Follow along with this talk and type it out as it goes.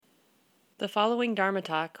The following Dharma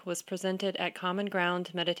talk was presented at Common Ground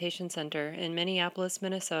Meditation Center in Minneapolis,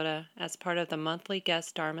 Minnesota, as part of the monthly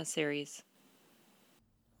guest Dharma series.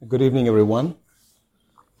 Good evening, everyone.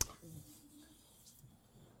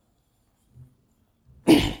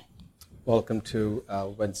 Welcome to our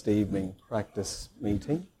Wednesday evening practice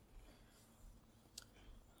meeting.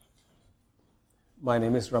 My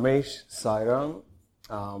name is Ramesh, Sairam.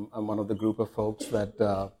 I'm one of the group of folks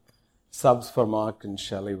that subs for Mark and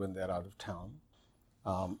Shelley when they're out of town.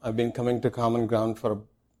 I've been coming to Common Ground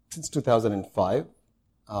since 2005.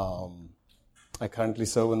 I currently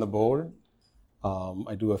serve on the board.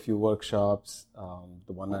 I do a few workshops.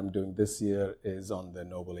 The one I'm doing this year is on the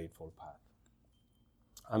Noble Eightfold Path.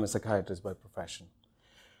 I'm a psychiatrist by profession.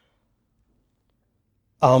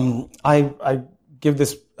 I give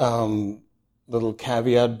this little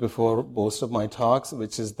caveat before most of my talks,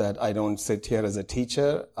 which is that I don't sit here as a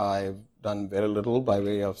teacher. I've done very little by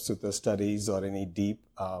way of sutta studies or any deep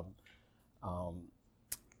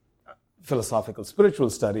philosophical spiritual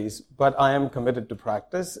studies, but I am committed to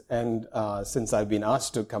practice, and since I've been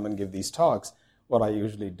asked to come and give these talks, what I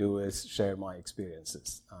usually do is share my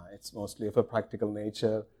experiences. It's mostly of a practical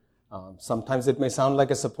nature. Sometimes it may sound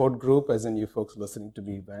like a support group, as in you folks listening to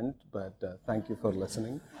me vent, but thank you for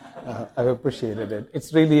listening. I've appreciated it.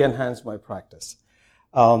 It's really enhanced my practice.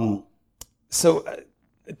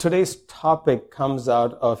 Today's topic comes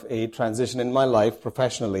out of a transition in my life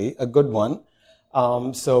professionally, a good one,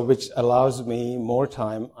 which allows me more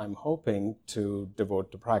time, I'm hoping, to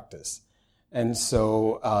devote to practice. And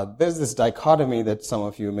so there's this dichotomy that some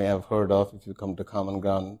of you may have heard of if you come to Common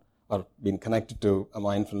Ground or been connected to a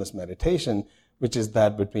mindfulness meditation, which is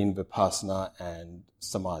that between vipassana and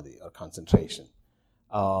samadhi or concentration.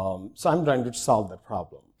 So I'm trying to solve that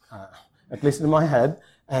problem, at least in my head.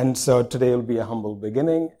 And so today will be a humble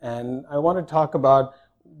beginning, and I want to talk about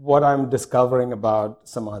what I'm discovering about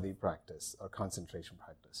samadhi practice or concentration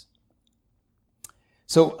practice.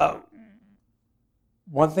 So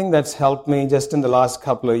one thing that's helped me just in the last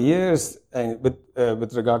couple of years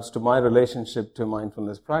with regards to my relationship to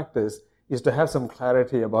mindfulness practice is to have some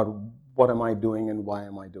clarity about what am I doing and why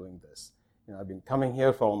am I doing this. I've been coming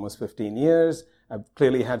here for almost 15 years. I've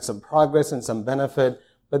clearly had some progress and some benefit,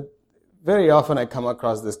 but very often I come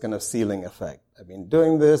across this kind of ceiling effect. I've been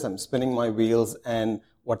doing this, I'm spinning my wheels, and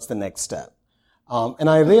what's the next step? And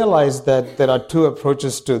I realized that there are two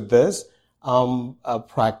approaches to this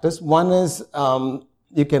practice. One is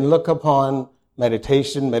you can look upon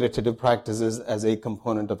meditative practices as a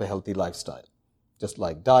component of a healthy lifestyle, just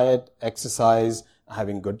like diet, exercise,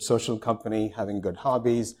 having good social company, having good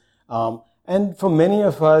hobbies. And for many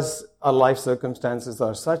of us, our life circumstances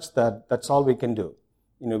are such that that's all we can do.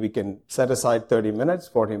 We can set aside 30 minutes,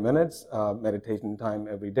 40 minutes, meditation time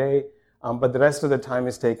every day, but the rest of the time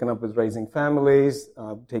is taken up with raising families,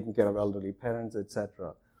 taking care of elderly parents,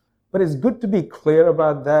 etc. But it's good to be clear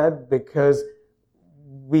about that because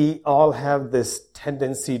we all have this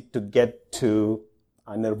tendency to get to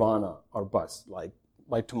nirvana or bust, like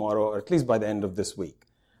by tomorrow or at least by the end of this week.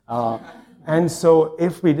 And so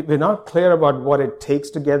if we're not clear about what it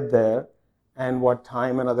takes to get there, and what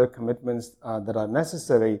time and other commitments that are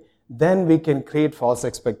necessary, then we can create false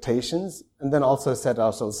expectations and then also set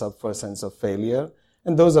ourselves up for a sense of failure.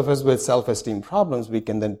 And those of us with self-esteem problems, we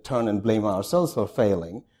can then turn and blame ourselves for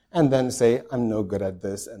failing and then say, I'm no good at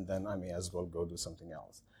this, and then I may as well go do something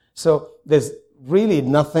else. So there's really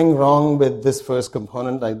nothing wrong with this first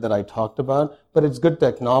component that I talked about, but it's good to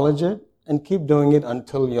acknowledge it and keep doing it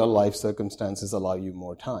until your life circumstances allow you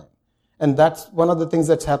more time. And that's one of the things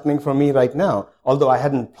that's happening for me right now. Although I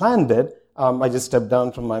hadn't planned it, I just stepped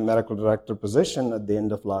down from my medical director position at the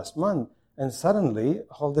end of last month, and suddenly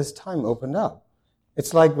all this time opened up.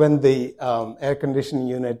 It's like when the air conditioning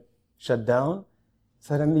unit shut down,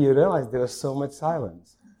 suddenly you realize there was so much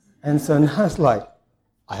silence. And so now it's like,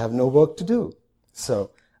 I have no work to do.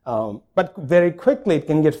 So, but very quickly it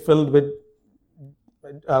can get filled with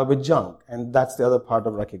junk, and that's the other part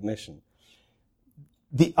of recognition.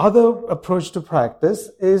 The other approach to practice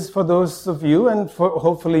is for those of you, and for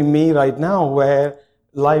hopefully me right now, where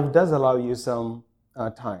life does allow you some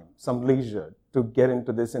time, some leisure to get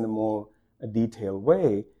into this in a more detailed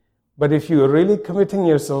way. But if you're really committing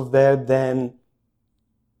yourself there, then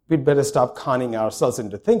we'd better stop conning ourselves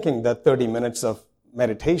into thinking that 30 minutes of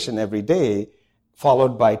meditation every day,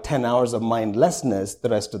 followed by 10 hours of mindlessness the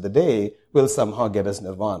rest of the day, will somehow get us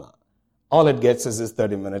nirvana. All it gets is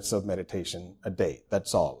 30 minutes of meditation a day.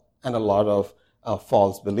 That's all. And a lot of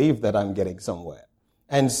false belief that I'm getting somewhere.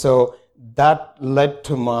 And so that led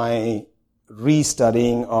to my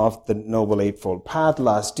restudying of the Noble Eightfold Path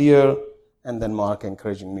last year, and then Mark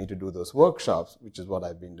encouraging me to do those workshops, which is what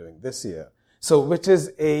I've been doing this year. So which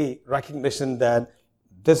is a recognition that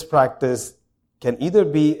this practice can either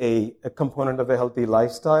be a component of a healthy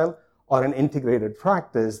lifestyle or an integrated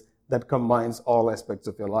practice that combines all aspects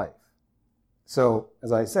of your life. So,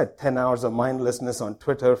 as I said, 10 hours of mindlessness on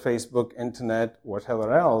Twitter, Facebook, internet,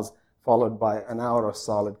 whatever else, followed by an hour of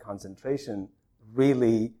solid concentration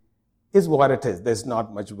really is what it is. There's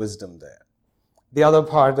not much wisdom there. The other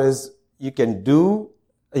part is you can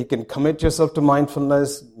commit yourself to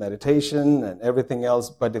mindfulness, meditation, and everything else,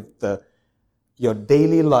 but if your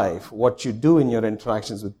daily life, what you do in your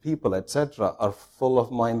interactions with people, etc., are full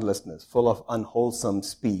of mindlessness, full of unwholesome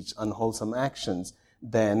speech, unwholesome actions,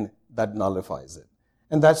 then that nullifies it.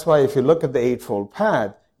 And that's why if you look at the Eightfold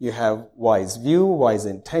Path, you have wise view, wise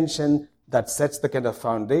intention, that sets the kind of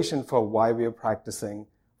foundation for why we are practicing,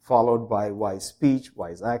 followed by wise speech,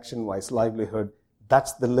 wise action, wise livelihood.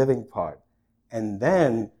 That's the living part. And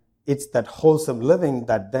then it's that wholesome living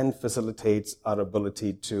that then facilitates our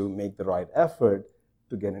ability to make the right effort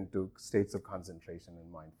to get into states of concentration and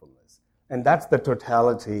mindfulness. And that's the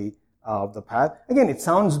totality of the path. Again, it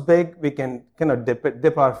sounds big. We can kind of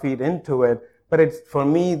dip our feet into it. But it's, for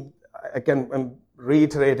me, I'm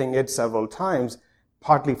reiterating it several times,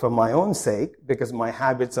 partly for my own sake, because my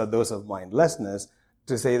habits are those of mindlessness,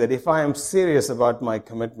 to say that if I am serious about my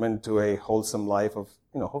commitment to a wholesome life of,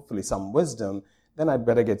 hopefully some wisdom, then I'd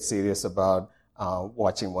better get serious about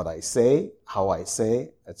watching what I say, how I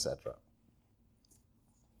say, etc.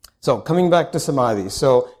 So coming back to Samadhi.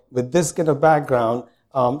 So with this kind of background,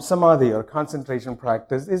 Samadhi or concentration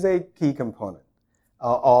practice is a key component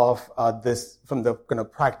of this from the kind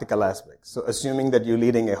of practical aspects. So assuming that you're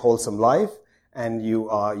leading a wholesome life and you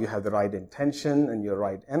have the right intention and your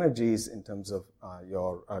right energies in terms of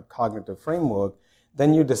your cognitive framework,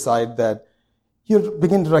 then you decide that you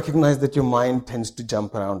begin to recognize that your mind tends to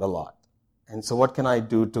jump around a lot. And so what can I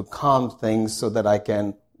do to calm things so that I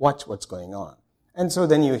can watch what's going on? And so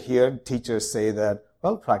then you hear teachers say that,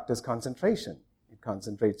 well, practice concentration. It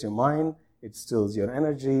concentrates your mind, it stills your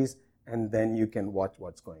energies, and then you can watch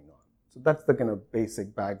what's going on. So that's the kind of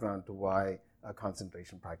basic background to why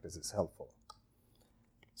concentration practice is helpful.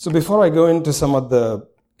 So before I go into some of the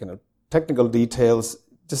kind of technical details,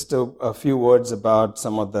 just a few words about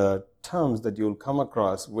some of the terms that you'll come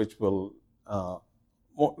across, which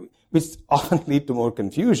often lead to more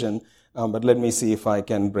confusion, but let me see if I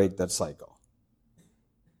can break that cycle.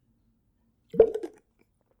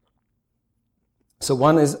 So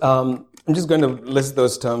one is, I'm just going to list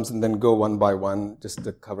those terms and then go one by one, just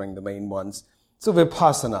covering the main ones. So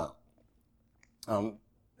vipassana.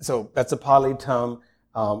 So that's a Pali term.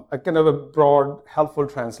 A kind of a broad, helpful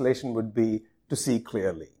translation would be to see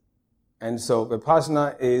clearly. And so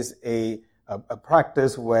vipassana is a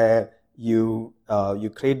practice where you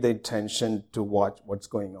create the intention to watch what's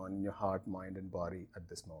going on in your heart, mind, and body at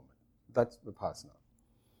this moment. That's vipassana.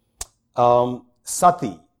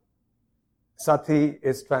 Sati. Sati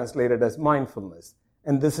is translated as mindfulness.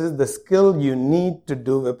 And this is the skill you need to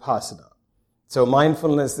do vipassana. So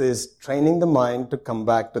mindfulness is training the mind to come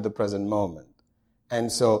back to the present moment.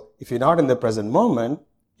 And so if you're not in the present moment,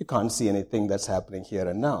 you can't see anything that's happening here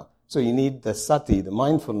and now. So you need the sati, the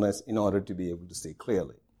mindfulness, in order to be able to see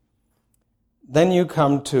clearly. Then you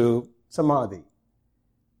come to samadhi.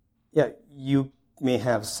 Yeah, you may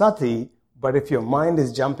have sati, but if your mind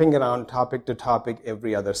is jumping around topic to topic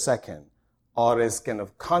every other second, or is kind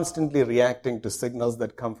of constantly reacting to signals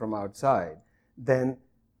that come from outside, then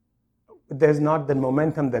there's not the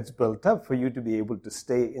momentum that's built up for you to be able to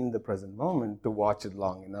stay in the present moment to watch it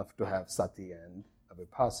long enough to have sati and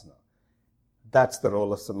vipassana. That's the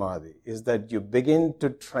role of samadhi, is that you begin to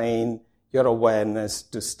train your awareness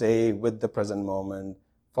to stay with the present moment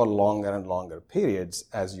for longer and longer periods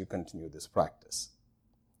as you continue this practice.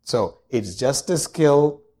 So it's just a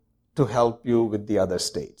skill to help you with the other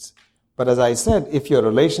states. But as I said, if your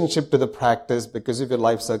relationship to the practice, because of your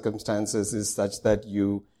life circumstances, is such that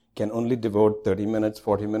you can only devote 30 minutes,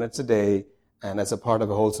 40 minutes a day, and as a part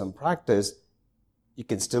of a wholesome practice, you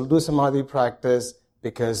can still do samadhi practice,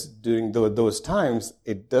 because during those times,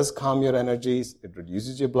 it does calm your energies, it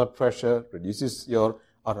reduces your blood pressure, reduces your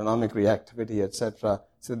autonomic reactivity, etc.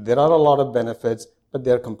 So there are a lot of benefits, but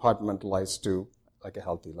they're compartmentalized to like a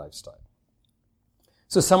healthy lifestyle.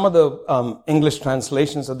 So some of the English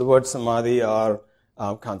translations of the word samadhi are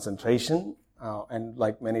concentration, and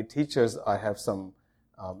like many teachers, I have some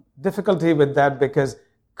difficulty with that because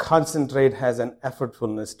concentrate has an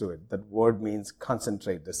effortfulness to it. That word means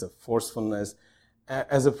concentrate. There's a forcefulness,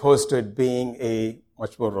 as opposed to it being a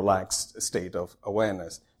much more relaxed state of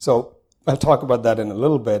awareness. So I'll talk about that in a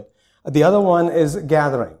little bit. The other one is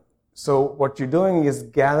gathering. So what you're doing is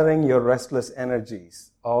gathering your restless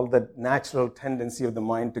energies, all the natural tendency of the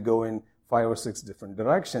mind to go in 5 or 6 different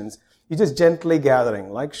directions. You're just gently gathering,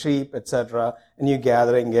 like sheep, etc., and you're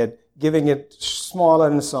gathering it, giving it smaller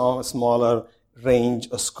and smaller range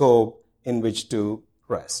or scope in which to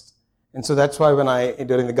rest. And so that's why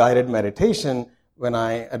during the guided meditation, when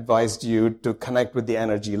I advised you to connect with the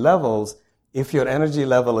energy levels, if your energy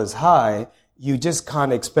level is high, you just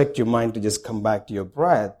can't expect your mind to just come back to your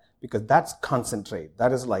breath, because that's concentrate.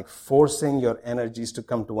 That is like forcing your energies to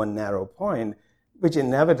come to one narrow point, which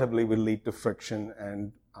inevitably will lead to friction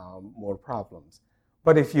and more problems.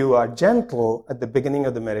 But if you are gentle at the beginning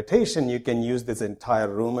of the meditation, you can use this entire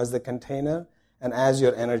room as the container. And as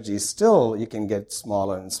your energy is still, you can get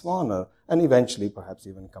smaller and smaller, and eventually perhaps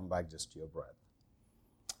even come back just to your breath.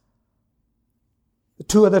 The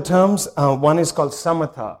 2 other terms, one is called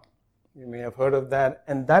samatha. You may have heard of that,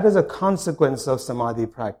 and that is a consequence of samadhi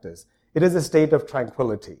practice. It is a state of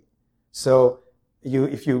tranquility. So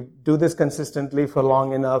if you do this consistently for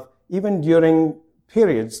long enough, even during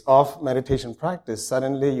periods of meditation practice,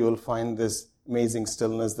 suddenly you will find this amazing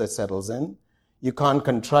stillness that settles in. You can't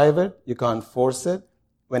contrive it. You can't force it.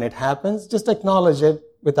 When it happens, just acknowledge it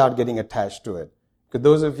without getting attached to it. Because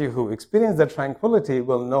those of you who experience that tranquility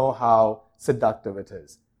will know how seductive it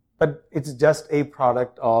is. But it's just a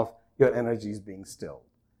product of your energies being still.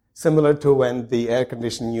 Similar to when the air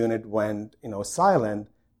conditioning unit went, silent,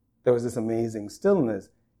 there was this amazing stillness.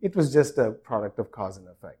 It was just a product of cause and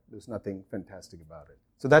effect. There's nothing fantastic about it.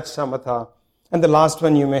 So that's shamatha. And the last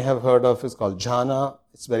one you may have heard of is called jhana.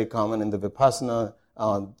 It's very common in the vipassana,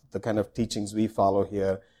 the kind of teachings we follow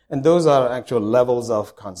here. And those are actual levels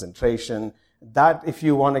of concentration. That, if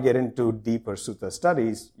you want to get into deeper sutta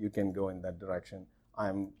studies, you can go in that direction.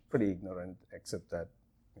 I'm pretty ignorant, except that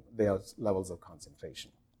they are levels of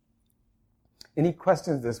concentration. Any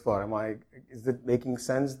questions this far? Is it making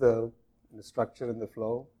sense, the structure and the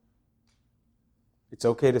flow? It's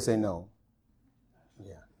okay to say no.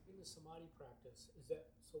 Yeah. In the samadhi practice,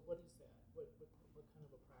 what is that? What kind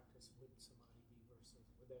of a practice would samadhi be versus,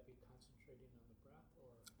 would that be concentrating on the breath,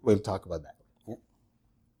 or? We'll talk about that. Yeah.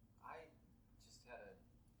 I just had a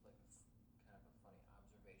kind of a funny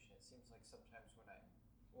observation. It seems like sometimes when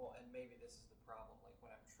and maybe this is the problem, like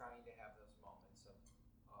when I'm trying to have those moments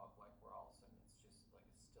of like where all of a sudden it's just like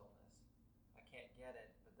a stillness, I can't get it,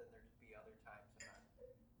 but then there could be other times when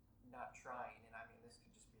I'm not trying, and this could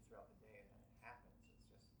just be throughout the day and then it happens. It's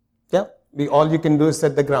just... Yeah, all you can do is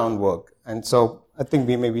set the groundwork. And so I think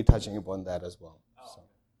we may be touching upon that as well.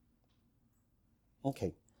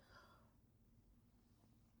 Okay.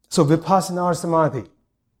 So vipassana or samadhi.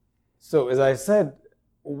 So as I said,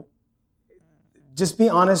 just be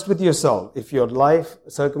honest with yourself. If your life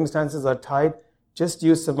circumstances are tight, just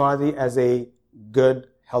use samadhi as a good,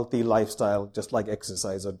 healthy lifestyle, just like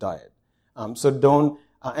exercise or diet.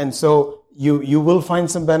 So you will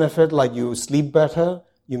find some benefit, like you sleep better,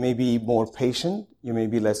 you may be more patient, you may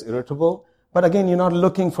be less irritable. But again, you're not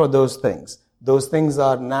looking for those things. Those things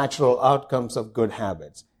are natural outcomes of good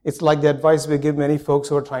habits. It's like the advice we give many folks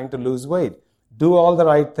who are trying to lose weight. Do all the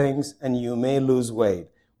right things and you may lose weight.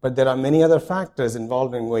 But there are many other factors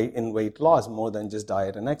involved in weight loss more than just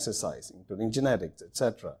diet and exercise, including genetics,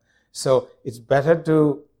 etc. So it's better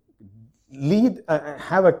to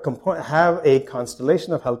have a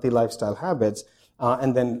constellation of healthy lifestyle habits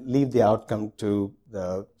and then leave the outcome to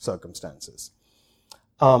the circumstances.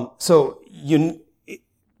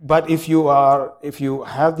 But if you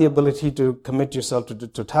have the ability to commit yourself to the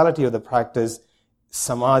totality of the practice,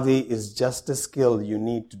 samadhi is just a skill you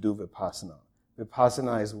need to do vipassana.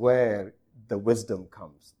 Vipassana is where the wisdom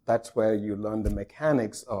comes. That's where you learn the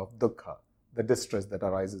mechanics of dukkha, the distress that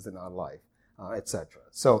arises in our life, etc.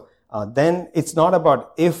 So then it's not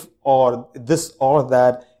about if or this or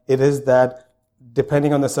that. It is that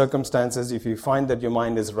depending on the circumstances, if you find that your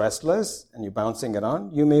mind is restless and you're bouncing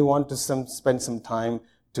around, you may want to spend some time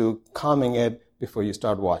to calming it before you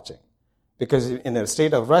start watching. Because in a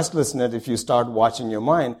state of restlessness, if you start watching your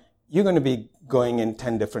mind, you're going to be going in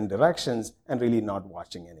 10 different directions and really not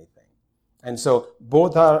watching anything. And so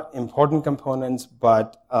both are important components,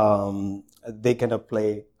 but they kind of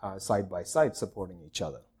play side by side, supporting each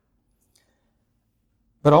other.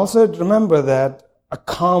 But also remember that a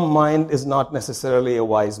calm mind is not necessarily a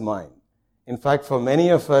wise mind. In fact, for many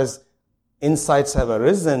of us, insights have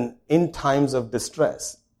arisen in times of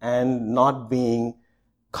distress and not being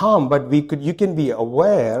calm, but you can be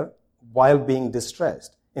aware while being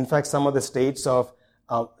distressed. In fact, some of the states of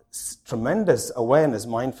tremendous awareness,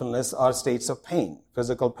 mindfulness, are states of pain,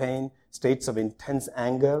 physical pain, states of intense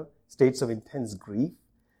anger, states of intense grief.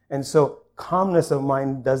 And so calmness of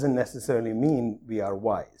mind doesn't necessarily mean we are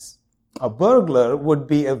wise. A burglar would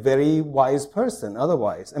be a very wise person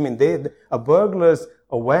otherwise. I mean, a burglar's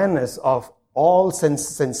awareness of all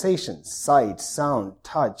sensations, sight, sound,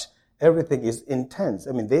 touch, everything is intense.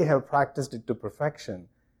 I mean, they have practiced it to perfection,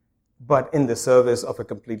 but in the service of a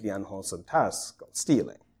completely unwholesome task called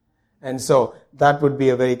stealing. And so that would be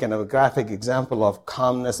a very kind of a graphic example of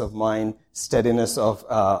calmness of mind, steadiness of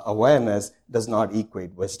awareness does not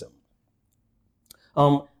equate wisdom.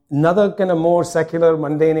 Another kind of more secular,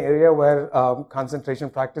 mundane area where concentration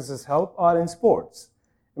practices help are in sports.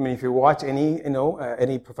 I mean, if you watch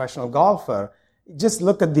any professional golfer, just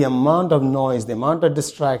look at the amount of noise, the amount of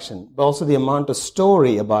distraction, but also the amount of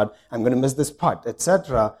story about, I'm going to miss this putt,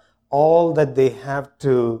 etc., all that they have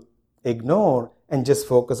to ignore and just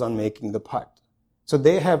focus on making the putt. So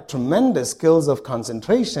they have tremendous skills of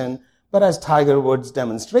concentration, but as Tiger Woods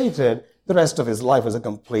demonstrated, the rest of his life was a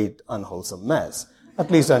complete unwholesome mess,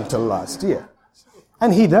 at least until last year.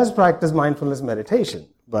 And he does practice mindfulness meditation,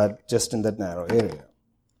 but just in that narrow area.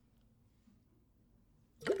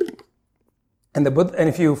 And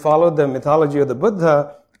if you follow the mythology of the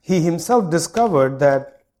Buddha, he himself discovered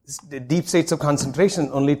that the deep states of concentration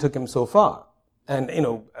only took him so far. And,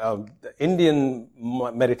 the Indian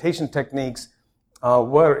meditation techniques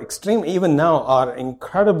were extreme, even now are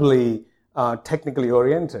incredibly technically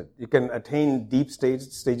oriented. You can attain deep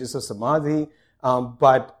stages of samadhi,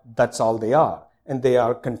 but that's all they are. And they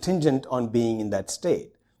are contingent on being in that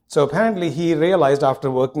state. So apparently he realized after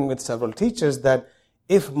working with several teachers that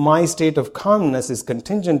if my state of calmness is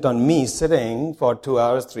contingent on me sitting for 2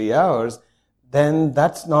 hours, 3 hours, then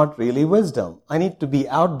that's not really wisdom. I need to be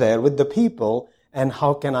out there with the people, and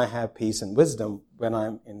how can I have peace and wisdom when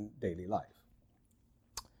I'm in daily life?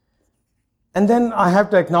 And then I have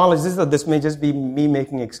to acknowledge this may just be me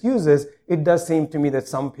making excuses. It does seem to me that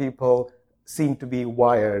some people seem to be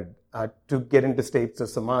wired to get into states of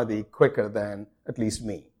samadhi quicker than at least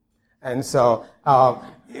me. And so,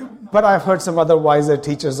 but I've heard some other wiser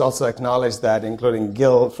teachers also acknowledge that, including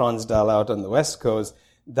Gil Fronsdal out on the West Coast,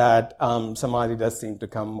 that samadhi does seem to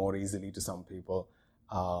come more easily to some people.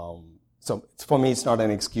 So for me, it's not an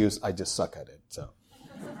excuse. I just suck at it. So,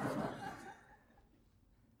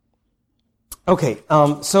 okay.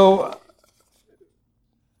 So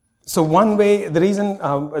one way, the reason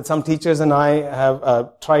some teachers and I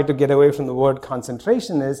have tried to get away from the word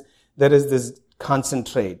concentration is there is this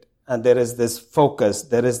concentrate. And there is this focus,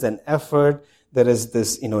 there is an effort, there is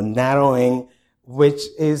this, narrowing, which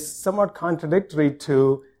is somewhat contradictory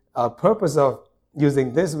to our purpose of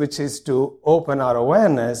using this, which is to open our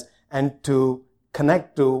awareness and to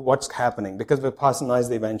connect to what's happening, because vipassana is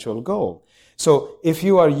the eventual goal. So if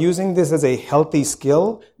you are using this as a healthy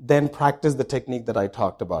skill, then practice the technique that I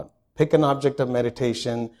talked about. Pick an object of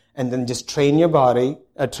meditation and then just train your body,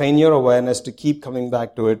 train your awareness to keep coming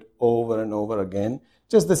back to it over and over again.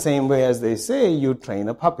 Just the same way as they say you train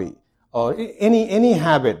a puppy or any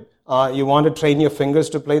habit. You want to train your fingers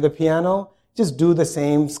to play the piano, just do the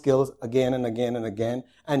same skills again and again and again,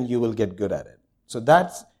 and you will get good at it. So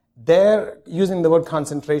that's there. Using the word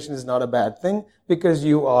concentration is not a bad thing because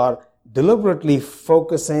you are deliberately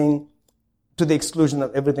focusing to the exclusion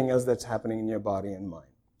of everything else that's happening in your body and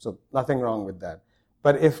mind. So nothing wrong with that.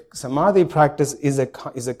 But if samadhi practice is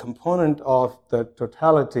a component of the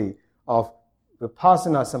totality of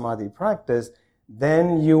vipassana samadhi practice,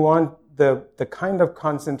 then you want the kind of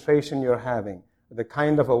concentration you're having, the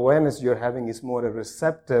kind of awareness you're having is more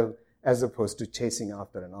receptive as opposed to chasing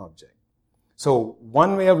after an object. So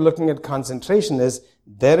one way of looking at concentration is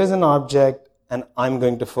there is an object and I'm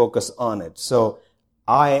going to focus on it. So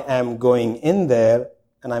I am going in there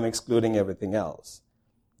and I'm excluding everything else.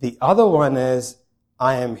 The other one is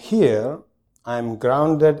I am here, I'm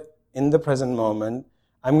grounded in the present moment.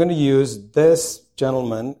 I'm going to use this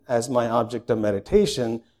gentleman as my object of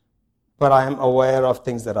meditation, but I am aware of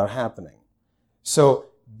things that are happening. So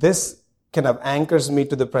this kind of anchors me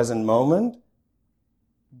to the present moment,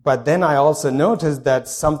 but then I also notice that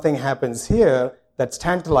something happens here that's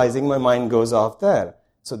tantalizing, my mind goes off there.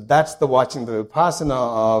 So that's the watching the vipassana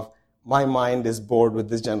of my mind is bored with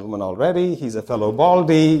this gentleman already, he's a fellow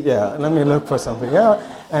baldy, let me look for something else,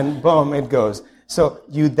 and boom, it goes. So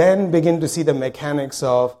you then begin to see the mechanics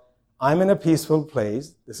of, I'm in a peaceful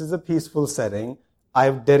place, this is a peaceful setting,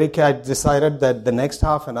 I've decided that the next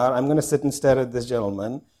half an hour I'm going to sit and stare at this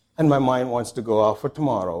gentleman, and my mind wants to go off for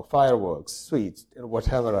tomorrow, fireworks, sweets,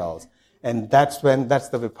 whatever else. And that's the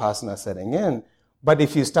vipassana setting in. But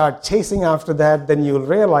if you start chasing after that, then you'll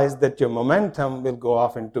realize that your momentum will go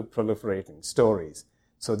off into proliferating stories.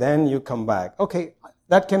 So then you come back, okay,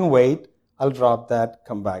 that can wait. I'll drop that,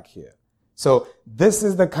 come back here. So this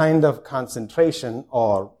is the kind of concentration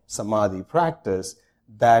or samadhi practice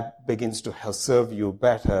that begins to help serve you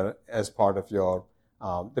better as part of your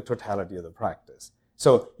the totality of the practice.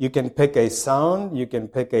 So you can pick a sound, you can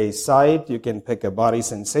pick a sight, you can pick a body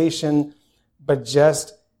sensation, but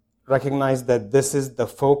just recognize that this is the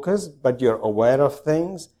focus, but you're aware of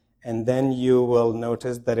things, and then you will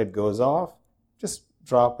notice that it goes off. Just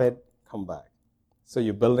drop it, come back. So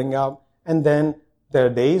you're building up, and then there are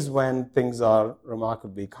days when things are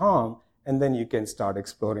remarkably calm, and then you can start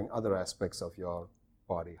exploring other aspects of your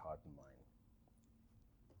body, heart, and mind.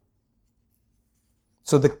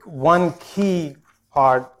 So the one key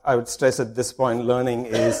part I would stress at this point learning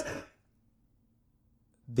is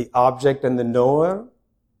the object and the knower.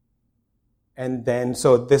 And then,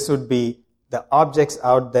 so this would be the object's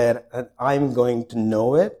out there and I'm going to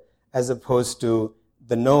know it, as opposed to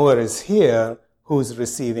the knower is here who's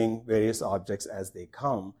receiving various objects as they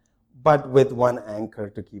come, but with one anchor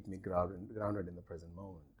to keep me grounded in the present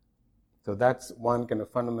moment. So that's one kind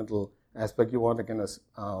of fundamental aspect you want to kind of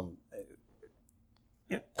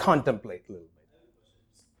contemplate a little bit.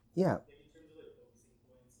 Yeah.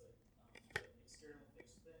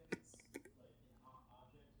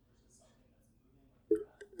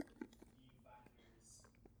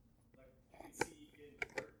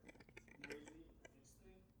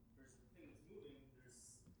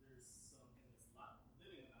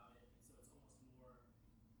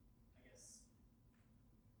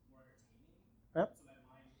 Yep. So my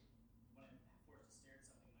mind, when I'm forced to stare at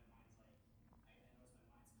something, my mind's like, I notice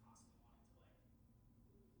my mind's constantly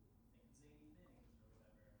wanting to like think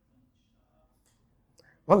zany things or whatever.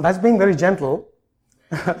 Well, that's being very gentle.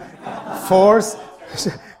 Force.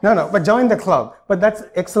 No, but join the club. But that's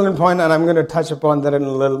an excellent point, and I'm going to touch upon that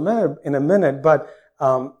in a minute. But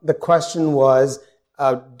the question was,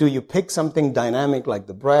 do you pick something dynamic like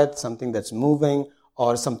the breath, something that's moving,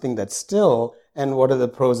 or something that's still, and what are the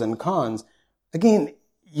pros and cons? Again,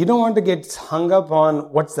 you don't want to get hung up on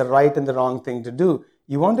what's the right and the wrong thing to do.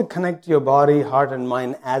 You want to connect your body, heart, and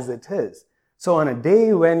mind as it is. So on a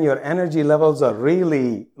day when your energy levels are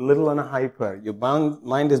really little and hyper, your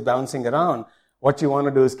mind is bouncing around, what you want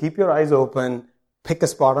to do is keep your eyes open, pick a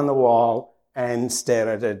spot on the wall, and stare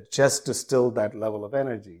at it just to still that level of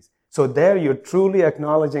energies. So there you're truly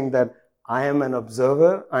acknowledging that I am an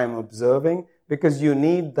observer, I am observing, because you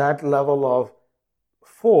need that level of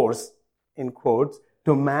force, in quotes,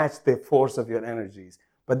 to match the force of your energies.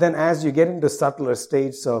 But then as you get into subtler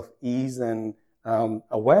states of ease and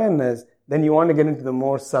awareness, then you want to get into the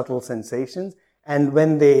more subtle sensations. And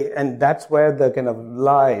that's where the kind of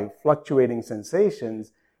live, fluctuating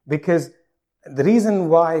sensations, because the reason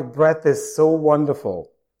why breath is so wonderful,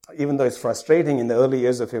 even though it's frustrating in the early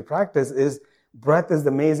years of your practice, is breath is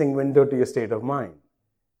the amazing window to your state of mind.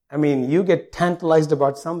 I mean, you get tantalized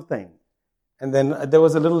about something. And then there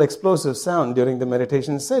was a little explosive sound during the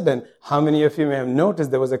meditation sit, and how many of you may have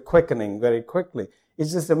noticed there was a quickening very quickly.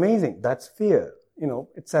 It's just amazing. That's fear,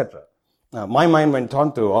 etc. My mind went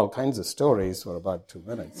on to all kinds of stories for about 2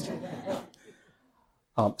 minutes.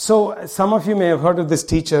 So some of you may have heard of this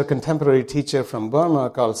teacher, contemporary teacher from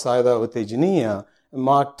Burma called Sayadaw U Tejaniya.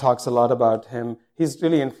 Mark talks a lot about him. He's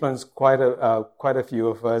really influenced quite a few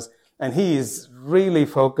of us, and he is really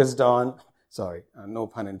focused on, no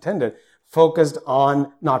pun intended, focused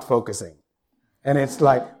on not focusing. And it's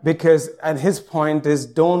like, and his point is,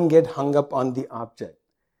 don't get hung up on the object.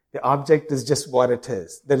 The object is just what it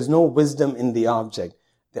is. There is no wisdom in the object.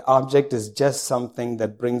 The object is just something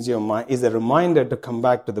that brings your mind, is a reminder to come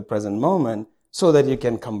back to the present moment so that you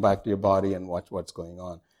can come back to your body and watch what's going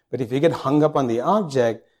on. But if you get hung up on the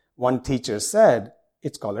object, one teacher said,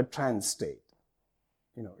 it's called a trance state.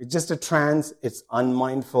 It's just a trance, it's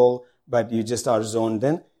unmindful, but you just are zoned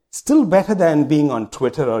in. Still better than being on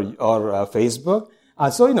Twitter or Facebook.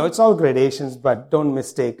 So it's all gradations, but don't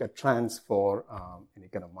mistake a trance for any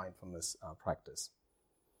kind of mindfulness practice.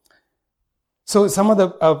 So some of the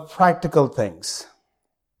practical things.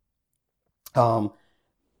 So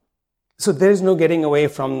there's no getting away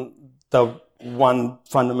from the one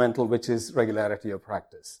fundamental, which is regularity of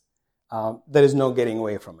practice. There is no getting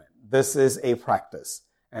away from it. This is a practice.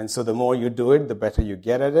 And so the more you do it, the better you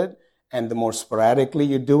get at it. And the more sporadically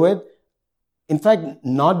you do it. In fact,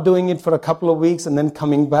 not doing it for a couple of weeks and then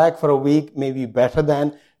coming back for a week may be better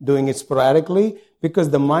than doing it sporadically, because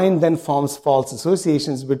the mind then forms false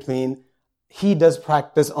associations between he does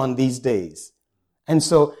practice on these days. And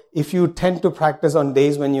so if you tend to practice on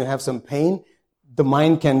days when you have some pain, the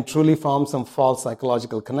mind can truly form some false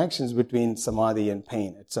psychological connections between samadhi and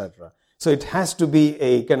pain, etc. So it has to be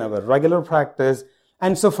a kind of a regular practice.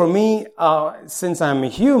 And so for me, since I'm a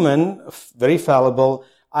human, very fallible,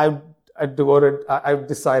 I've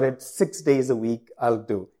decided 6 days a week I'll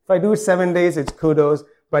do. If I do it 7 days, it's kudos,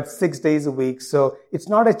 but 6 days a week. So it's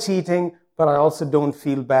not a cheating, but I also don't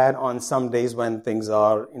feel bad on some days when things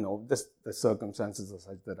are, the circumstances are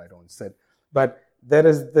such that I don't sit. But there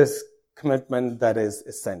is this commitment that is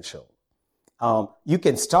essential. You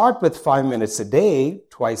can start with 5 minutes a day,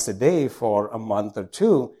 twice a day for a month or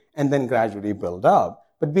two, and then gradually build up.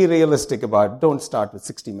 But be realistic about it. Don't start with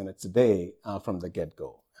 60 minutes a day from the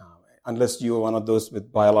get-go. Unless you are one of those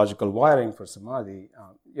with biological wiring for Samadhi,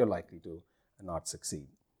 you're likely to not succeed.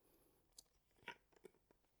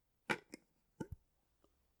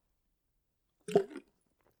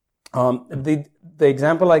 The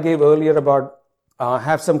example I gave earlier about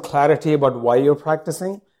have some clarity about why you're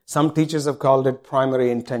practicing. Some teachers have called it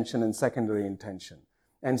primary intention and secondary intention.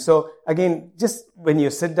 And so, again, just when you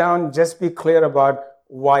sit down, just be clear about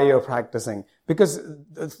why you're practicing. Because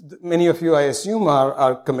many of you, I assume,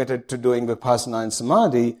 are committed to doing Vipassana and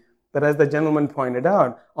Samadhi. But as the gentleman pointed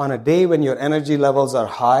out, on a day when your energy levels are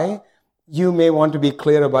high, you may want to be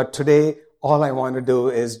clear about today, all I want to do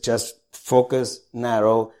is just focus,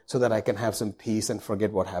 narrow, so that I can have some peace and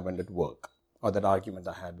forget what happened at work or that argument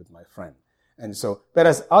I had with my friend. And so,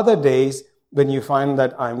 whereas other days, when you find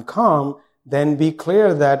that I'm calm, then be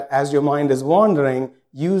clear that as your mind is wandering,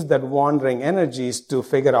 use that wandering energies to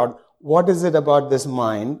figure out what is it about this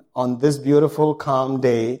mind on this beautiful, calm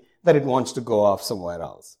day that it wants to go off somewhere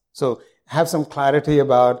else. So have some clarity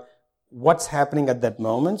about what's happening at that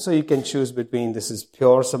moment so you can choose between this is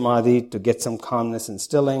pure Samadhi to get some calmness and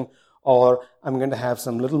stilling, or I'm going to have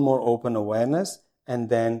some little more open awareness and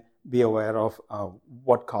then be aware of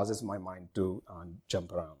what causes my mind to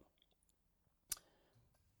jump around.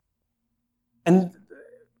 And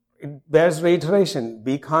it bears reiteration.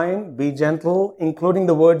 Be kind, be gentle, including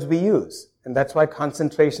the words we use. And that's why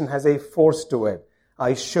concentration has a force to it.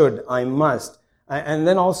 I should, I must. And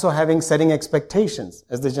then also setting expectations,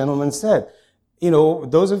 as the gentleman said.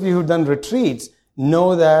 Those of you who've done retreats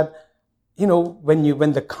know that,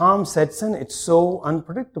 when the calm sets in, it's so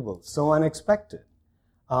unpredictable, so unexpected.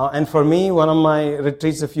 And for me, one of my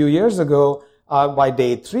retreats a few years ago, by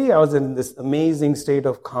day 3, I was in this amazing state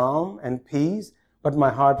of calm and peace, but my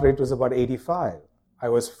heart rate was about 85. I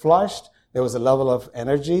was flushed. There was a level of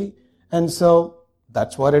energy. And so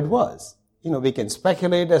that's what it was. We can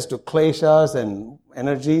speculate as to kleshas and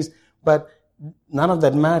energies, but none of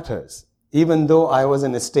that matters. Even though I was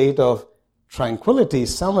in a state of tranquility,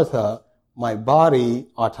 samatha, my body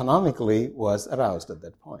autonomically was aroused at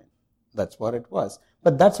that point. That's what it was.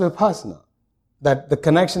 But that's vipassana. That the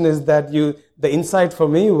connection is that the insight for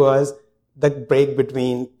me was the break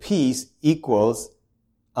between peace equals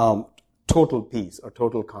total peace or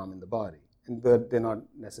total calm in the body. And they're not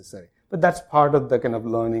necessary. But that's part of the kind of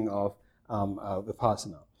learning of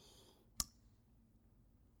vipassana.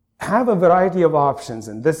 Have a variety of options.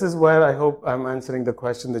 And this is where I hope I'm answering the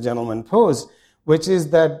question the gentleman posed, which is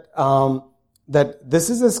that this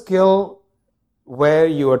is a skill where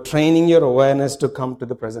you are training your awareness to come to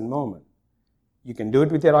the present moment. You can do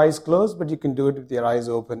it with your eyes closed, but you can do it with your eyes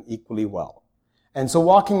open equally well. And so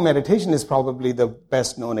walking meditation is probably the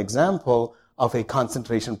best known example of a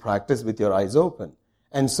concentration practice with your eyes open.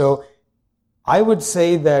 And so I would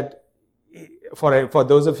say that for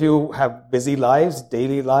those of you who have busy lives,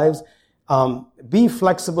 daily lives, be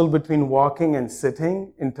flexible between walking and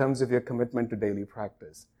sitting in terms of your commitment to daily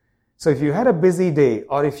practice. So if you had a busy day,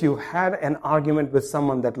 or if you had an argument with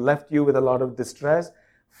someone that left you with a lot of distress,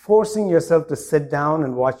 forcing yourself to sit down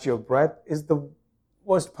and watch your breath is the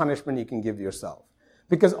worst punishment you can give yourself.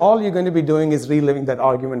 Because all you're going to be doing is reliving that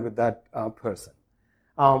argument with that person.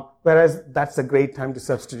 Whereas that's a great time to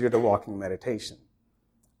substitute a walking meditation.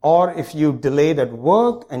 Or if you delayed at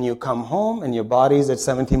work and you come home and your body is at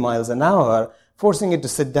 70 miles an hour, forcing it to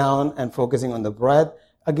sit down and focusing on the breath,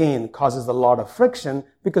 again, causes a lot of friction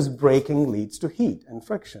because braking leads to heat and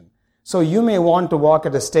friction. So you may want to walk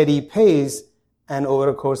at a steady pace and over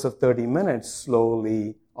a course of 30 minutes,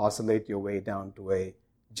 slowly oscillate your way down to a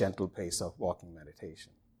gentle pace of walking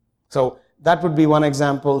meditation. So that would be one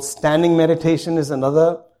example. Standing meditation is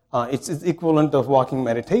another. It's equivalent of walking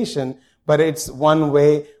meditation, but it's one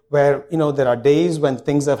way where, there are days when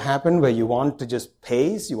things have happened where you want to just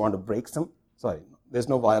pace, you want to break some. Sorry, there's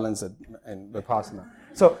no violence in Vipassana.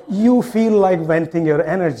 So you feel like venting your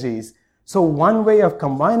energies. So one way of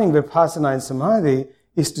combining Vipassana and Samadhi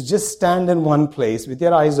is to just stand in one place with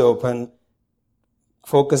your eyes open,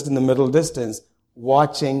 focused in the middle distance,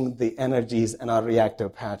 watching the energies and our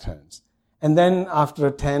reactive patterns. And then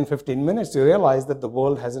after 10, 15 minutes, you realize that the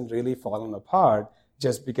world hasn't really fallen apart.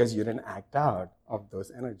 just because you didn't act out of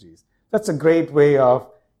those energies. That's a great way of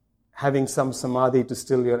having some samadhi to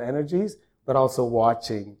still your energies, but also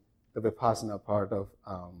watching the vipassana part of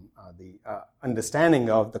the understanding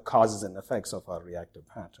of the causes and effects of our reactive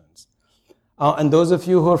patterns. And those of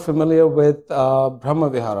you who are familiar with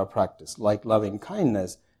Brahmavihara practice, like loving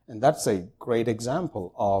kindness, and that's a great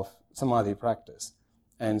example of samadhi practice.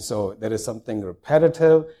 And so there is something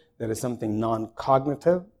repetitive, there is something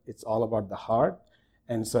non-cognitive, it's all about the heart,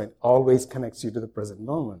 and so it always connects you to the present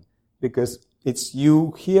moment, because it's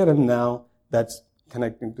you here and now that's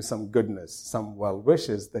connecting to some goodness, some well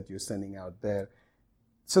wishes that you're sending out there.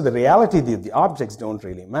 So the reality, the objects don't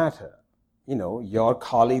really matter. You know, your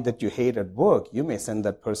colleague that you hate at work, you may send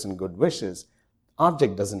that person good wishes.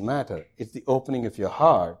 Object doesn't matter. It's the opening of your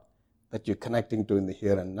heart that you're connecting to in the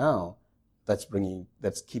here and now that's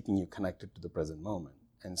keeping you connected to the present moment.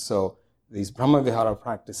 And so these Brahmavihara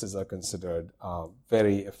practices are considered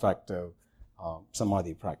very effective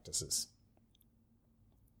samadhi practices.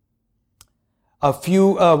 A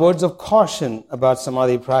few words of caution about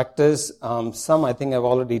samadhi practice. Some I think I've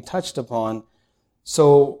already touched upon.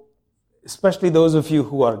 So especially those of you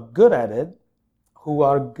who are good at it, who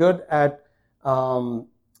are good at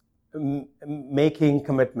making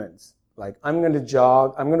commitments. Like, I'm going to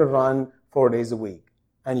jog, I'm going to run 4 days a week.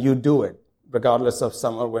 And you do it, regardless of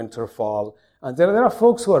summer, winter, fall. And there are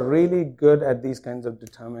folks who are really good at these kinds of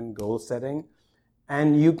determined goal setting.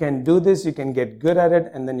 And you can do this, you can get good at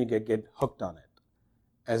it, and then you get hooked on it.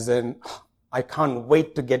 As in, I can't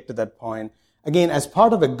wait to get to that point. Again, as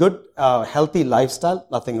part of a good, healthy lifestyle,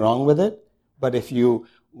 nothing wrong with it. But if you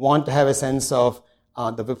want to have a sense of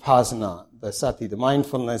the vipassana, the sati, the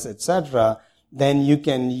mindfulness, etc., then you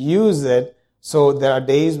can use it. So there are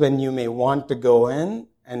days when you may want to go in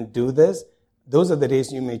and do this. Those are the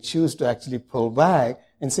days you may choose to actually pull back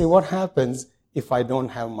and say, what happens if I don't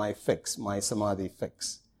have my fix, my samadhi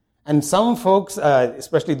fix? And some folks,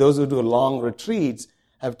 especially those who do long retreats,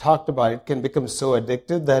 have talked about it, can become so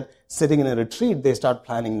addictive that sitting in a retreat, they start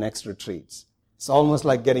planning next retreats. It's almost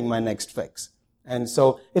like getting my next fix. And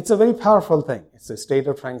so it's a very powerful thing. It's a state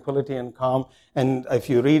of tranquility and calm. And if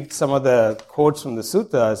you read some of the quotes from the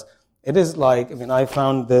suttas, it is like, I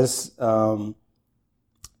found this,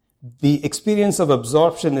 the experience of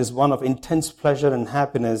absorption is one of intense pleasure and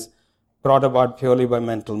happiness brought about purely by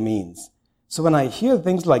mental means. So when I hear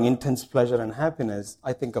things like intense pleasure and happiness,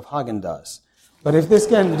 I think of Haagen-Dazs. But if this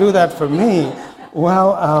can do that for me,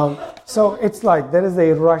 so it's like there is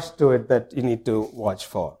a rush to it that you need to watch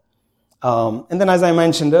for. And then, as I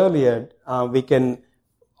mentioned earlier, we can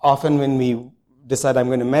often, when we decide I'm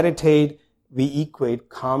going to meditate, we equate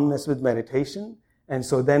calmness with meditation. And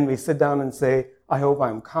so then we sit down and say, I hope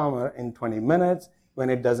I'm calmer in 20 minutes. When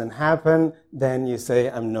it doesn't happen, then you say,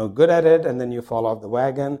 I'm no good at it, and then you fall off the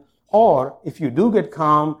wagon. Or if you do get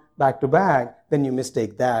calm back to back, then you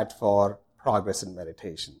mistake that for progress in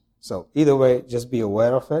meditation. So either way, just be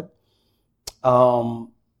aware of it.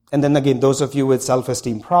 And then again, those of you with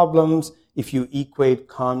self-esteem problems, if you equate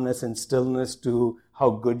calmness and stillness to how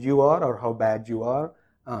good you are or how bad you are,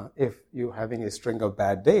 if you're having a string of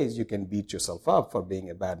bad days, you can beat yourself up for being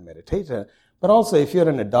a bad meditator. But also, if you're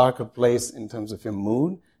in a darker place in terms of your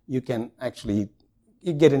mood, you can actually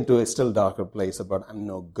get into a still darker place about I'm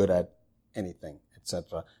no good at anything,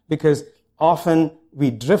 etc. Because often we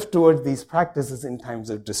drift towards these practices in times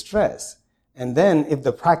of distress. And then if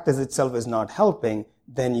the practice itself is not helping,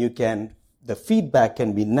 then the feedback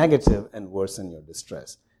can be negative and worsen your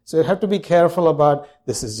distress. So you have to be careful about,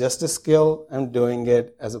 this is just a skill, I'm doing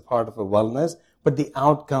it as a part of a wellness, but the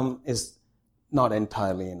outcome is not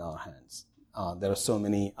entirely in our hands. There are so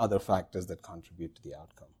many other factors that contribute to the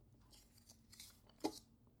outcome.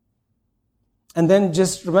 And then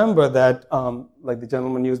just remember that, like the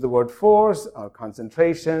gentleman used the word force or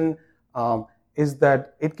concentration, is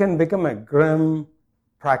that it can become a grim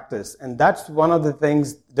practice. And that's one of the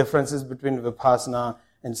differences between vipassana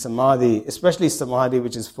and samadhi, especially samadhi,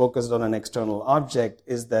 which is focused on an external object,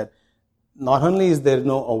 is that not only is there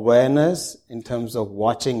no awareness in terms of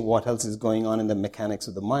watching what else is going on in the mechanics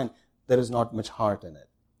of the mind, there is not much heart in it.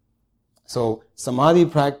 So samadhi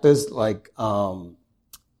practice, like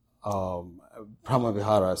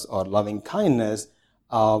brahmaviharas or loving kindness,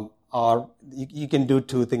 you can do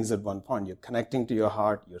two things at one point. You're connecting to your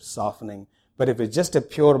heart, you're softening. But if it's just a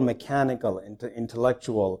pure mechanical,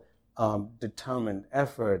 intellectual, determined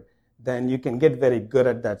effort, then you can get very good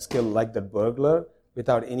at that skill like the burglar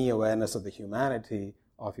without any awareness of the humanity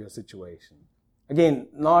of your situation. Again,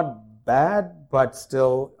 not bad, but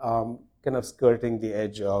still kind of skirting the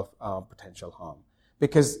edge of potential harm.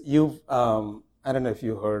 Because I don't know if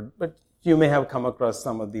you heard, but you may have come across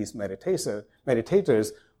some of these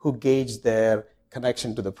meditators who gauge their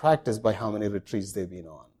connection to the practice by how many retreats they've been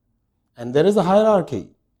on. And there is a hierarchy.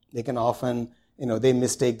 They can often, they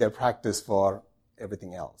mistake their practice for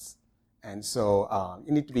everything else. And so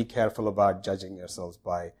you need to be careful about judging yourselves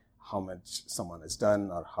by how much someone has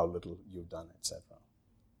done or how little you've done, etc.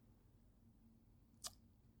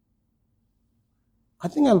 I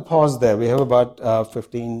think I'll pause there. We have about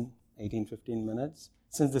 15 minutes.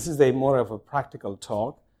 Since this is more of a practical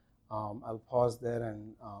talk, I'll pause there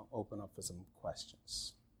and open up for some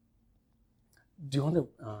questions. Do you want to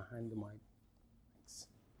hand the mic? Thanks.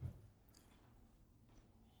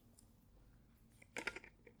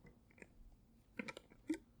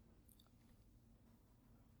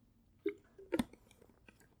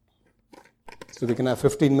 So we can have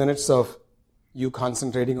 15 minutes of you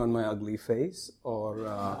concentrating on my ugly face,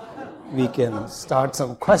 or we can start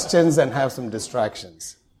some questions and have some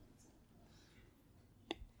distractions.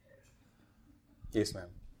 Yes, ma'am.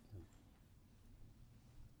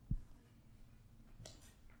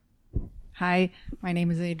 Hi, my name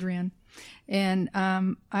is Adrienne, and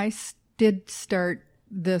I did start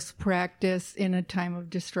this practice in a time of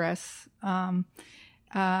distress,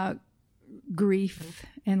 grief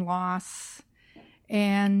and loss,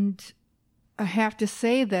 and I have to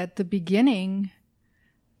say that the beginning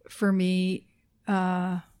for me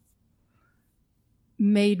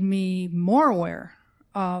made me more aware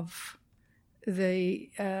of the,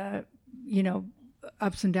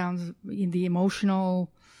 ups and downs in the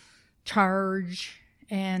emotional charge,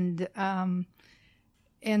 and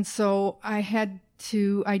so I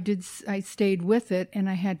stayed with it, and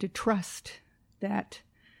I had to trust that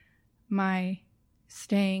my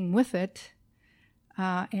staying with it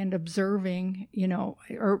and observing,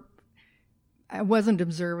 or I wasn't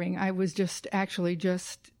observing, I was just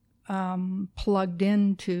plugged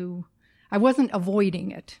into, I wasn't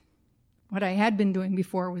avoiding it. What I had been doing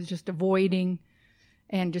before was just avoiding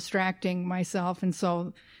and distracting myself, and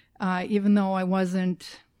so even though I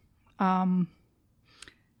wasn't, I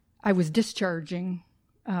was discharging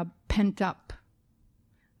pent up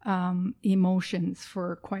emotions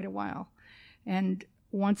for quite a while. And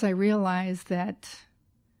once I realized that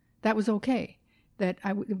was okay, that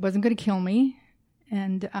it wasn't going to kill me,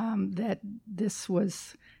 and that this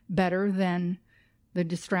was better than the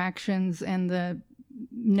distractions and the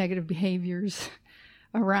negative behaviors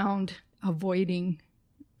around avoiding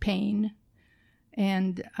pain.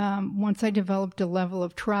 And once I developed a level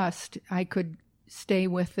of trust, I could stay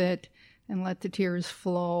with it and let the tears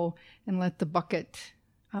flow and let the bucket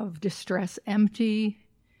of distress empty,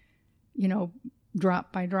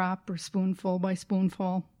 drop by drop or spoonful by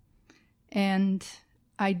spoonful. And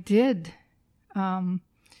I did,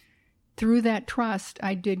 through that trust,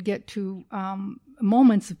 I did get to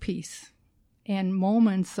moments of peace and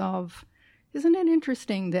moments of, isn't it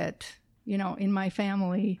interesting that, in my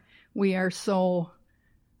family, we are so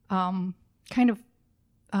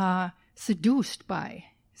seduced by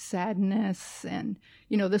sadness and,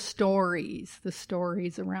 the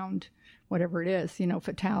stories around whatever it is,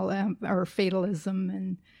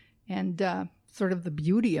 fatalism and sort of the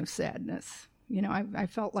beauty of sadness. I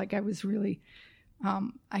felt like I was really,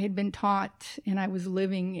 I had been taught, and I was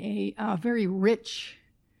living a very rich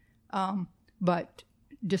but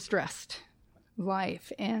distressed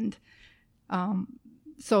life. And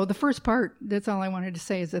so the first part, that's all I wanted to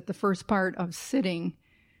say, is that the first part of sitting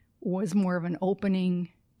was more of an opening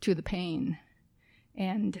to the pain,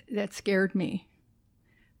 and that scared me.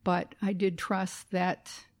 But I did trust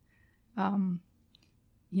that,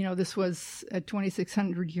 this was a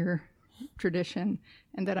 2,600-year tradition,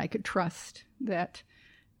 and that I could trust that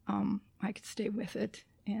I could stay with it,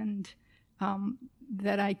 and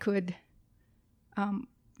that I could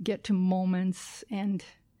get to moments and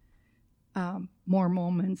more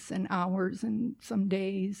moments and hours and some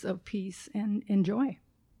days of peace and joy,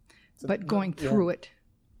 but going through it.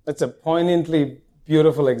 That's a poignantly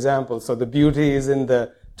beautiful example. So the beauty is in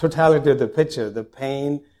the totality of the picture, the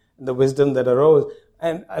pain, the wisdom that arose.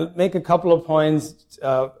 And I'll make a couple of points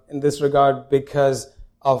in this regard because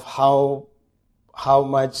of how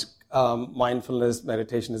much mindfulness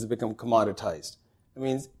meditation has become commoditized. I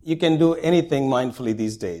mean, you can do anything mindfully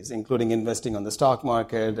these days, including investing on the stock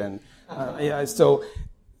market. And so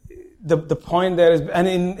the point there is, and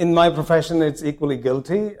in my profession, it's equally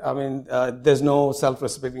guilty. I mean, there's no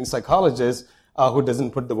self-respecting psychologist who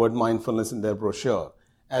doesn't put the word mindfulness in their brochure,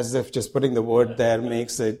 as if just putting the word there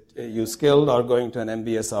makes you skilled, or going to an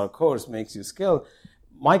MBSR course makes you skilled.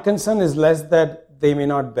 My concern is less that they may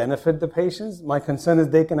not benefit the patients. My concern is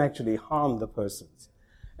they can actually harm the persons.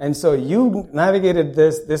 And so you navigated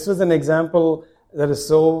this. This was an example that is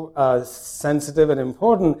so sensitive and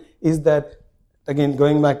important, is that, again,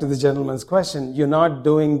 going back to the gentleman's question, you're not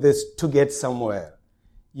doing this to get somewhere.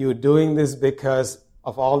 You're doing this because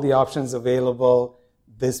of all the options available.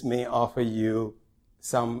 This may offer you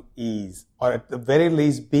some ease, or at the very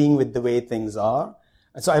least being with the way things are.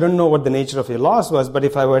 And so I don't know what the nature of your loss was, but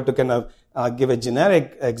if I were to kind of give a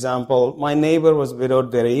generic example, my neighbor was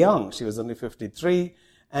widowed very young. She was only 53.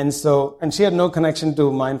 And she had no connection to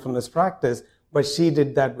mindfulness practice, but she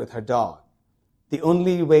did that with her dog. The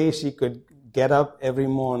only way she could get up every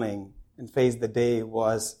morning and face the day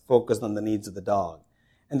was focused on the needs of the dog.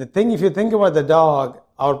 And the thing, if you think about the dog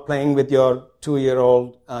out playing with your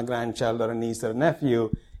 2-year-old grandchild or a niece or a nephew,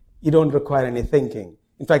 you don't require any thinking.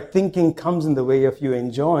 In fact, thinking comes in the way of you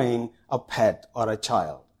enjoying a pet or a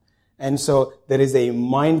child. And so there is a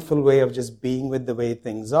mindful way of just being with the way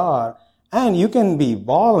things are. And you can be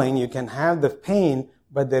bawling, you can have the pain,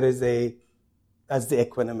 but that's the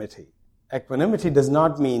equanimity. Equanimity does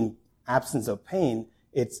not mean absence of pain,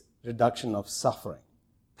 it's reduction of suffering.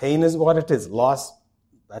 Pain is what it is. Loss,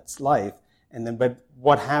 that's life. But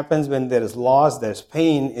what happens when there is loss, there's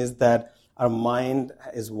pain, is that our mind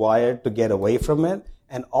is wired to get away from it,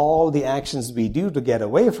 and all the actions we do to get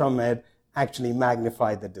away from it actually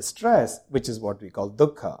magnify the distress, which is what we call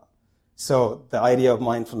dukkha. So the idea of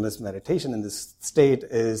mindfulness meditation in this state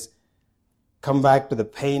is come back to the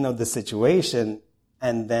pain of the situation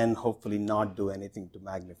and then hopefully not do anything to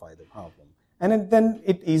magnify the problem. And then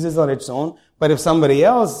it eases on its own. But if somebody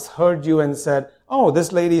else heard you and said, oh,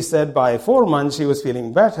 this lady said by 4 months she was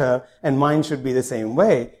feeling better and mine should be the same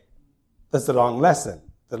way, that's the wrong lesson.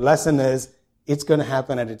 The lesson is it's going to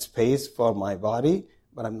happen at its pace for my body,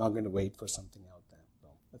 but I'm not going to wait for something out there.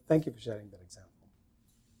 So, thank you for sharing that example.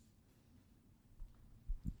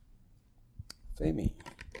 Amy.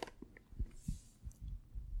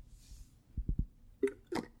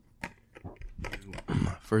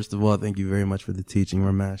 First of all, thank you very much for the teaching,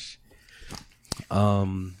 Ramesh.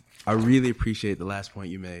 I really appreciate the last point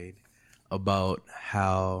you made about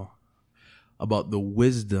the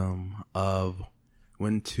wisdom of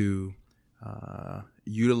when to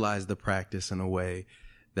utilize the practice in a way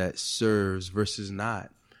that serves versus not.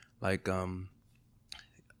 Like,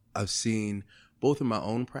 I've seen both in my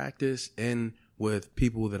own practice and with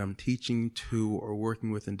people that I'm teaching to or working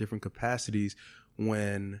with in different capacities,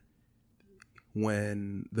 when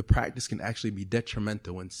the practice can actually be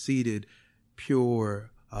detrimental, when seated, pure,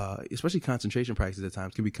 especially concentration practice at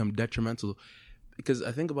times can become detrimental. Because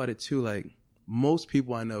I think about it too, like most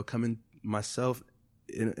people I know coming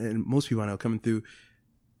through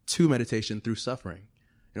to meditation through suffering.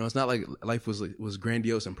 You know, it's not like life was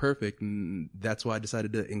grandiose and perfect, and that's why I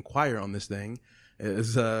decided to inquire on this thing,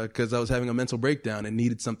 is because I was having a mental breakdown and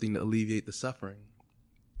needed something to alleviate the suffering.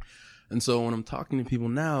 And so when I'm talking to people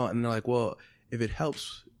now, and they're like, well, if it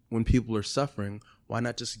helps when people are suffering, why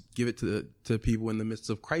not just give it to people in the midst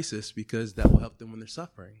of crisis, because that will help them when they're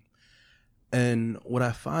suffering. And what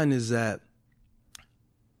I find is that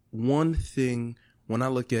one thing, when I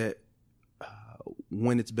look at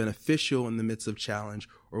when it's beneficial in the midst of challenge,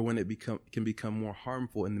 or when it can become more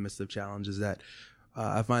harmful in the midst of challenge, is that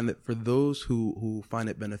I find that for those who find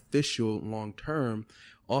it beneficial long term,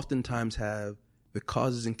 oftentimes have the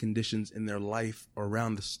causes and conditions in their life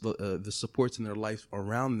around the supports in their life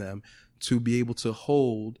around them to be able to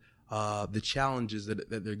hold the challenges that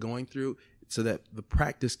they're going through, so that the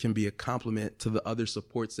practice can be a complement to the other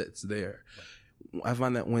supports that's there. I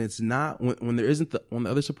find that when it's not, when the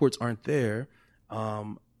other supports aren't there,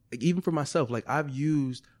 even for myself, like I've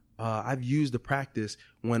used the practice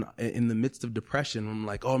when in the midst of depression, when I'm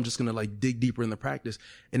like, oh, I'm just going to like dig deeper in the practice.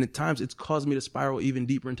 And at times it's caused me to spiral even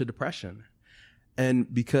deeper into depression.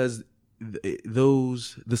 And because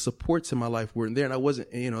the supports in my life weren't there, and I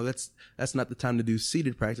wasn't, that's not the time to do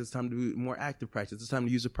seated practice. It's time to do more active practice. It's time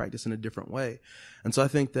to use the practice in a different way. And so I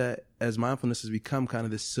think that as mindfulness has become kind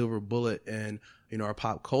of this silver bullet in, our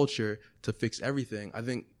pop culture to fix everything, I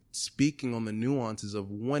think speaking on the nuances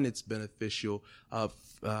of when it's beneficial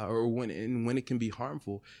or when it can be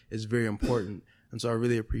harmful is very important. And so I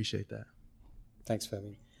really appreciate that. Thanks,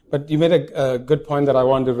 Femi. But you made a good point that I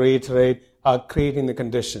want to reiterate, creating the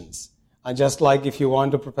conditions. Just like if you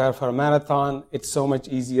want to prepare for a marathon, it's so much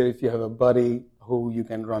easier if you have a buddy who you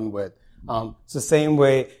can run with. It's the same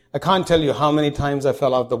way. I can't tell you how many times I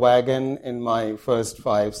fell off the wagon in my first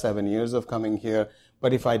 5-7 years of coming here.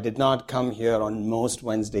 But if I did not come here on most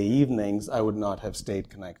Wednesday evenings, I would not have stayed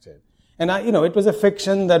connected. And it was a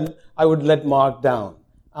fiction that I would let Mark down.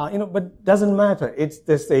 But it doesn't matter. It's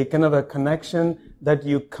this a kind of a connection that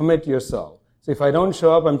you commit yourself. So if I don't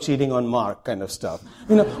show up, I'm cheating on Mark kind of stuff.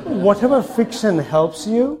 Whatever fiction helps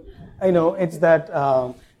you, it's that,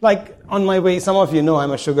 like on my way, some of you know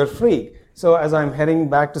I'm a sugar freak. So as I'm heading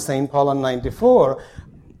back to St. Paul on 94,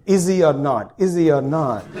 Izzy or not.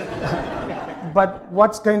 But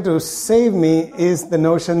what's going to save me is the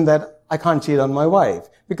notion that I can't cheat on my wife,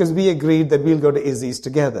 because we agreed that we'll go to Izzy's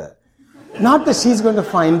together. Not that she's going to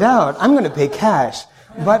find out. I'm going to pay cash.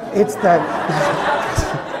 But it's that...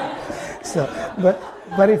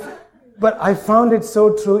 But I found it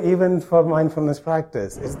so true even for mindfulness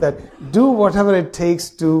practice, is that do whatever it takes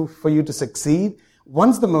for you to succeed.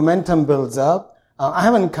 Once the momentum builds up, I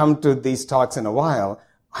haven't come to these talks in a while.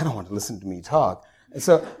 I don't want to listen to me talk.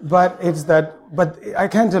 But I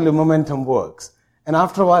can tell you momentum works. And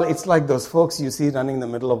after a while, it's like those folks you see running in the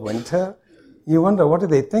middle of winter. You wonder, what are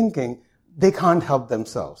they thinking? They can't help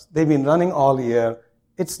themselves. They've been running all year.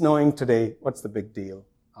 It's snowing today. What's the big deal?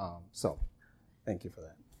 Thank you for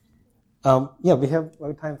that. We have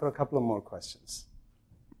time for a couple of more questions.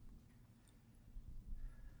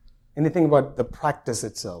 Anything about the practice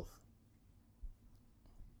itself?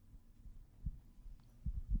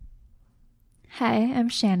 Hi, I'm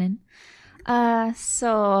Shannon.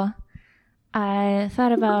 So I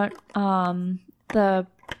thought about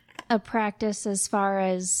a practice as far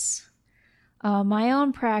as my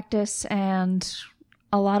own practice and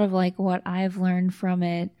a lot of like what I've learned from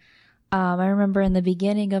it. I remember in the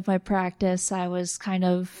beginning of my practice, I was kind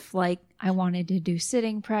of like, I wanted to do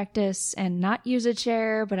sitting practice and not use a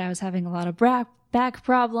chair, but I was having a lot of back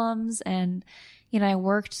problems. And, I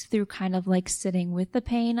worked through kind of like sitting with the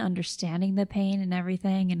pain, understanding the pain and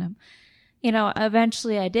everything. And,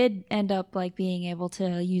 eventually I did end up like being able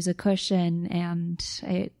to use a cushion, and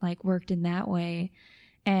it like worked in that way.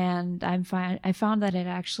 And I found that it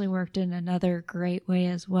actually worked in another great way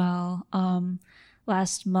as well.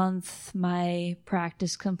 Last month, my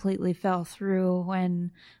practice completely fell through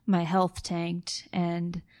when my health tanked,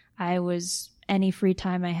 and any free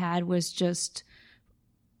time I had was just,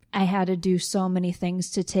 I had to do so many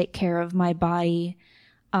things to take care of my body,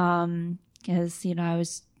 because,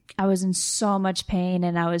 I was in so much pain,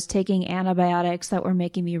 and I was taking antibiotics that were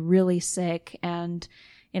making me really sick, and,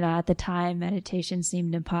 at the time, meditation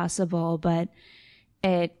seemed impossible, but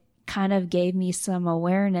it kind of gave me some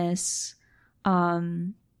awareness.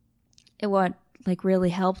 What like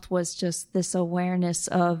really helped was just this awareness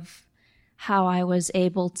of how I was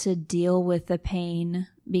able to deal with the pain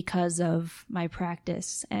because of my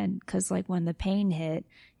practice. And because like when the pain hit,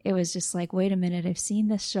 it was just like, wait a minute, I've seen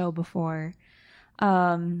this show before.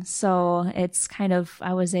 So it's kind of,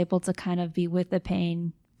 I was able to kind of be with the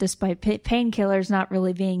pain despite painkillers not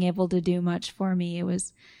really being able to do much for me.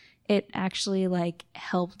 It actually like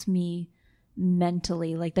helped me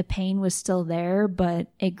mentally. Like the pain was still there, but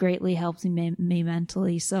it greatly helped me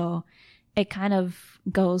mentally. So it kind of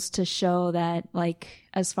goes to show that like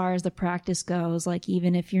as far as the practice goes, like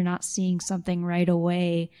even if you're not seeing something right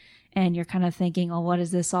away and you're kind of thinking, oh, what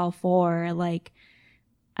is this all for? Like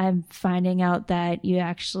I'm finding out that you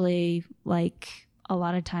actually like a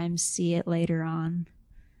lot of times see it later on.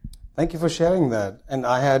 Thank you for sharing that. And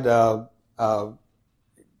I had kind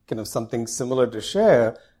of something similar to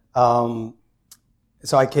share.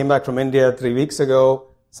 So I came back from India 3 weeks ago.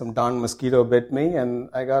 Some darn mosquito bit me, and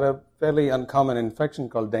I got a fairly uncommon infection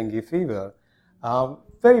called dengue fever.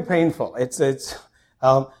 Very painful.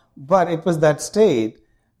 But it was that state.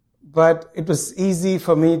 But it was easy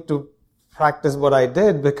for me to practice what I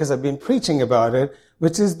did because I've been preaching about it,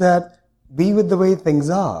 which is that be with the way things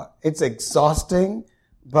are. It's exhausting,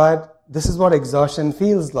 but this is what exhaustion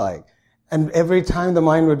feels like. And every time the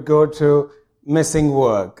mind would go to missing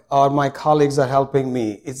work or my colleagues are helping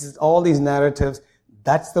me, it's all these narratives.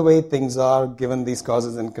 That's the way things are given these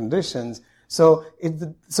causes and conditions. So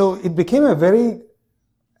it became a very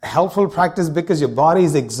helpful practice because your body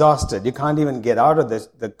is exhausted. You can't even get out of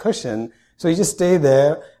the cushion. So you just stay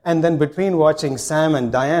there, and then between watching Sam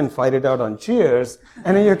and Diane fight it out on Cheers,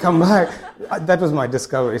 and then you come back. That was my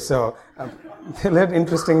discovery. So they led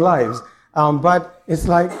interesting lives. But it's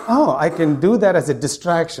like, oh, I can do that as a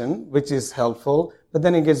distraction, which is helpful, but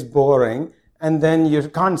then it gets boring, and then you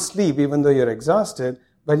can't sleep even though you're exhausted,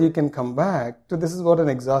 but you can come back to this is what an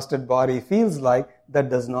exhausted body feels like that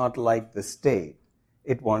does not like the state.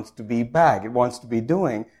 It wants to be back. It wants to be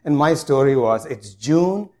doing. And my story was, it's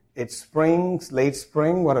June, it's spring, late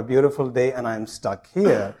spring, what a beautiful day, and I'm stuck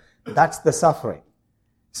here. That's the suffering.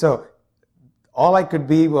 So all I could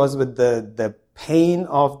be was with the pain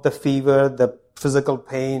of the fever, the physical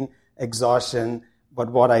pain, exhaustion,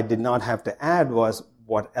 but what I did not have to add was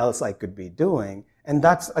what else I could be doing. And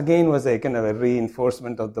that's, again, was a kind of a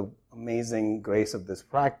reinforcement of amazing grace of this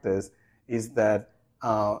practice is that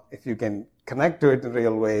if you can connect to it in a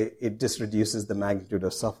real way, it just reduces the magnitude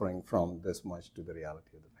of suffering from this much to the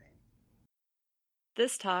reality of the pain.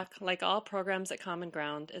 This talk, like all programs at Common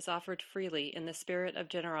Ground, is offered freely in the spirit of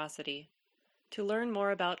generosity. To learn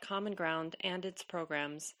more about Common Ground and its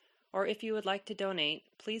programs, or if you would like to donate,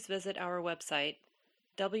 please visit our website,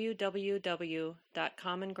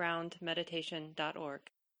 www.commongroundmeditation.org.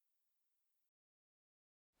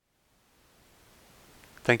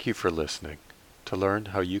 Thank you for listening. To learn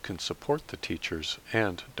how you can support the teachers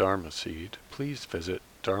and Dharma Seed, please visit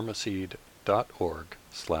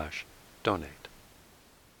dharmaseed.org/donate.